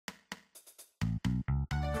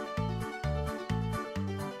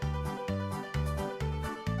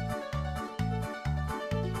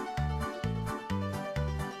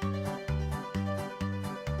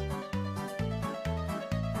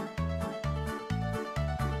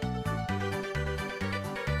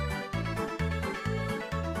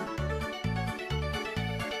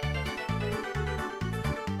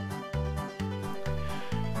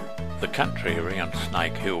The country around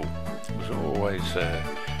Snake Hill was always a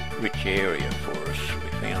rich area for us. We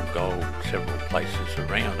found gold several places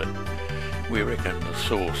around it. We reckon the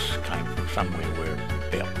source came from somewhere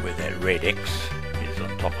about where that red X is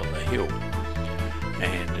on top of the hill,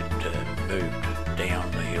 and it moved down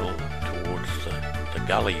the hill towards the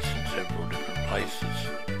gullies in several different places.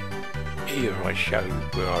 Here I show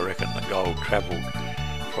where I reckon the gold travelled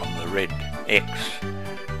from the red X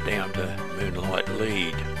down to Moonlight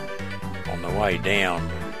Lead. On the way down,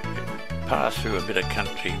 it passed through a bit of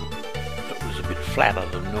country that was a bit flatter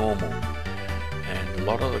than normal, and a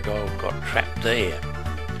lot of the gold got trapped there.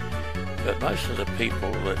 But most of the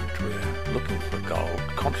people that were looking for gold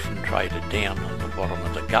concentrated down on the bottom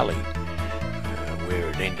of the gully where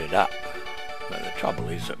it ended up. But the trouble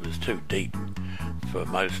is it was too deep for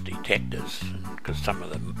most detectors, because some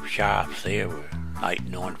of the shafts there were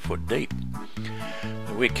 8-9 foot deep.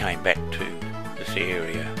 So we came back to this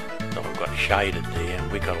area that I've got shaded there,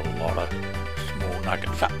 and we got a lot of small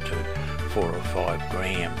nuggets, up to 4 or 5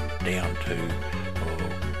 gram, down to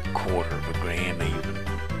a quarter of a gram even.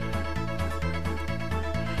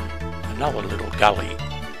 Another little gully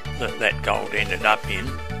that gold ended up in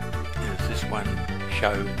is this one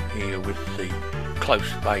shown here with the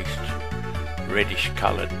close-based reddish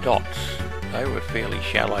coloured dots. They were fairly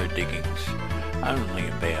shallow diggings, only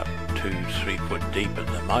about 2-3 foot deep at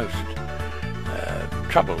the most.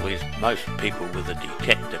 Trouble is most people with a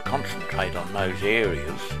detector concentrate on those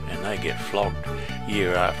areas and they get flogged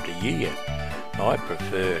year after year. I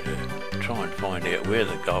prefer to try and find out where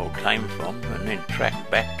the gold came from and then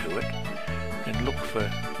track back to it and look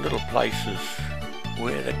for little places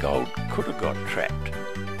where the gold could have got trapped.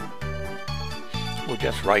 We'll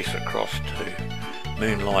just race across to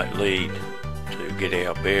Moonlight Lead to get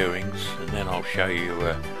our bearings, and then I'll show you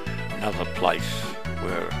another place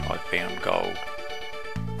where I found gold.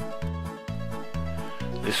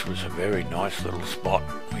 This was a very nice little spot.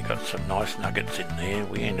 We got some nice nuggets in there.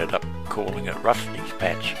 We ended up calling it Rusty's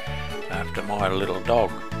Patch after my little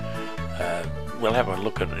dog. We'll have a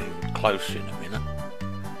look at it in close in a minute.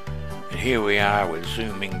 And here we are, we're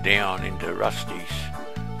zooming down into Rusty's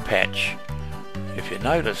Patch. If you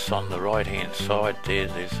notice on the right hand side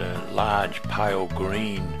there's a large pale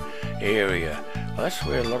green area. Well, that's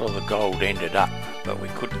where a lot of the gold ended up, but we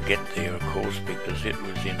couldn't get there of course because it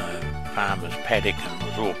was in a farmer's paddock and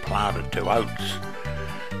was all planted to oats.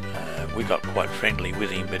 We got quite friendly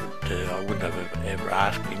with him, but I wouldn't have ever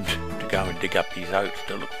asked him to go and dig up his oats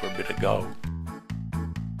to look for a bit of gold.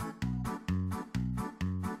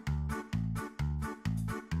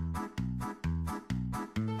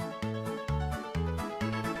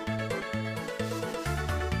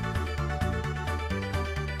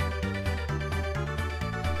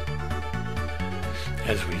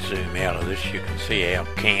 As we zoom out of this, you can see our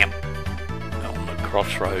camp on the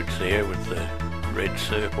crossroads there with the red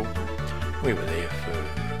circle. We were there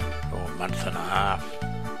for a month and a half,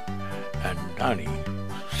 and only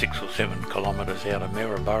 6 or 7 kilometres out of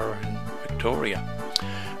Maryborough in Victoria.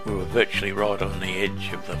 We were virtually right on the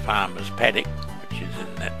edge of the farmer's paddock, which is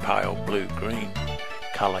in that pale blue-green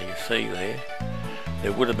colour you see there.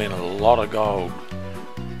 There would have been a lot of gold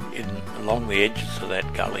along the edges of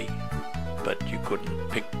that gully, but you couldn't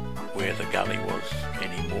pick where the gully was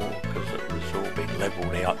anymore because it was all being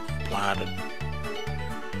levelled out and planted.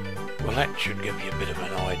 Well, that should give you a bit of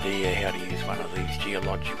an idea how to use one of these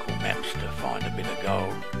geological maps to find a bit of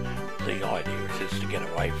gold. The idea is just to get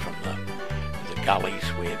away from the gullies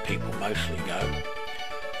where people mostly go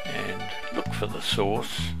and look for the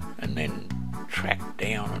source, and then track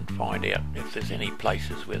down and find out if there's any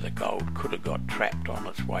places where the gold could have got trapped on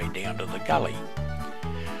its way down to the gully.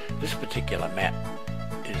 This particular map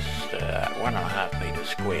is 1.5 metres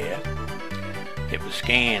square. It was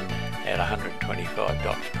scanned at 125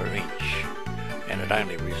 dots per inch, and it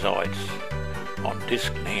only resides on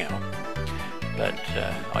disk now. But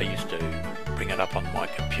I used to bring it up on my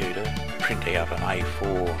computer, print out an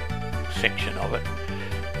A4 section of it,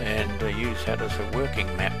 and use that as a working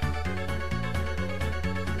map